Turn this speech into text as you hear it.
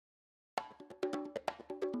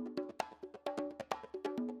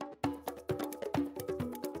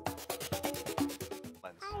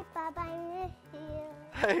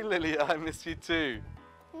Hey Lilia, I miss you too.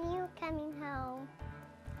 And you're coming home.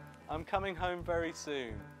 I'm coming home very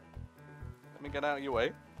soon. Let me get out of your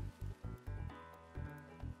way.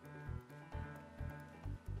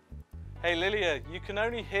 Hey Lilia, you can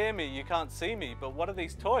only hear me, you can't see me, but what are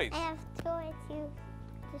these toys? I have toys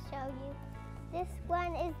to show you. This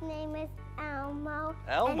one is named as Elmo.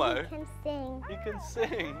 Elmo? And he can sing. He can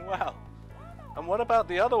sing, wow. And what about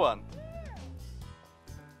the other one?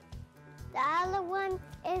 The other one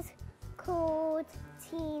is called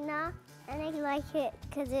Tina, and I like it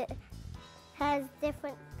because it has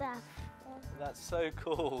different stuff. That's so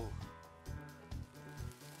cool.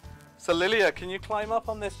 So Lilia, can you climb up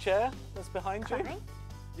on this chair that's behind you? Climb?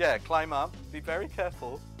 Yeah, climb up. Be very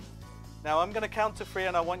careful. Now I'm going to count to 3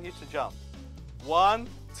 and I want you to jump. 1,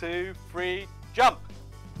 2, 3, jump!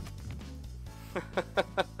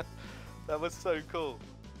 That was so cool.